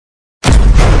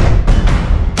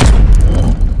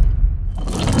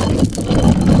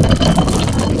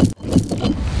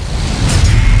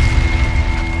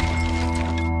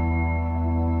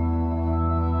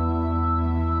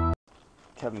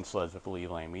Stephen Sledz with Lee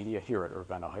Lane Media here at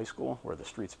Ravenna High School, where the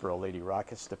Streetsboro Lady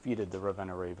Rockets defeated the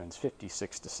Ravenna Ravens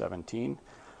 56-17. It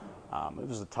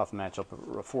was a tough matchup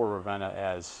for Ravenna,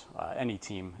 as any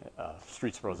team.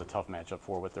 Streetsboro is a tough matchup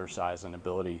for with their size and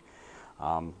ability.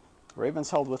 Ravens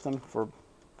held with them for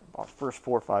about the first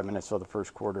 4 or 5 minutes of the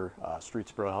first quarter.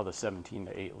 Streetsboro held a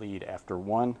 17-8 lead after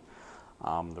one.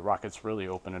 The Rockets really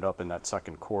opened it up in that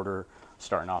second quarter,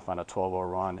 starting off on a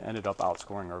 12-0 run. Ended up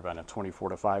outscoring Ravenna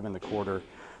 24-5 in the quarter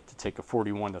to take a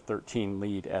 41-13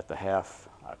 lead at the half.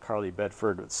 Carly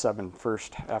Bedford with 7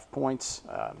 first half points.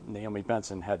 Naomi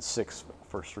Benson had 6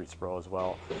 for Streetsboro as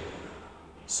well.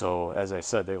 So as I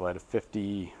said, they led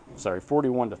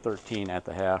 41-13 at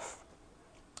the half.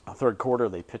 Third quarter,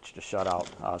 they pitched a shutout,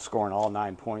 scoring all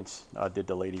 9 points, did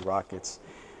the Lady Rockets,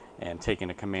 and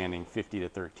taking a commanding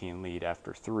 50-13 lead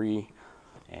after 3.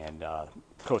 And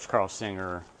Coach Carl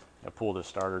Singer pulled his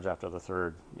starters after the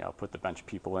third, put the bench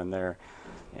people in there,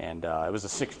 and it was a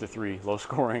 6-3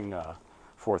 low-scoring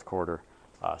fourth quarter.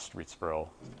 Streetsboro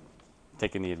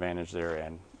taking the advantage there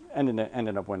and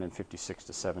ended up winning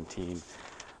 56-17.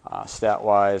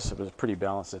 Stat-wise, it was a pretty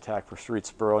balanced attack for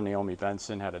Streetsboro. Naomi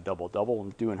Benson had a double-double,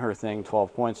 doing her thing,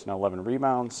 12 points and 11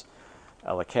 rebounds.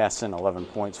 Ella Casson, 11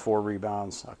 points, 4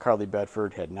 rebounds. Carly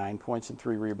Bedford had 9 points and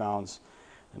 3 rebounds.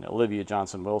 And Olivia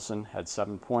Johnson-Wilson had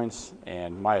 7 points.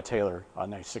 And Maya Taylor, a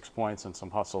nice 6 points and some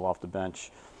hustle off the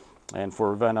bench. And for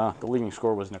Ravenna, the leading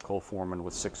scorer was Nicole Foreman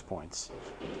with 6 points.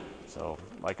 So,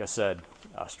 like I said,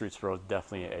 Streetsboro is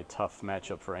definitely a tough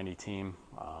matchup for any team.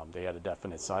 They had a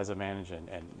definite size advantage, and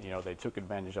they took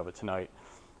advantage of it tonight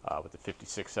with the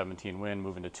 56-17 win,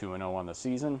 moving to 2-0 on the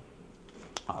season.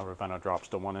 Ravenna drops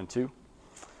to 1-2.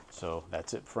 So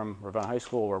that's it from Ravenna High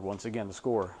School, where once again the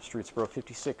score, Streetsboro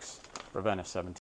 56, Ravenna 17.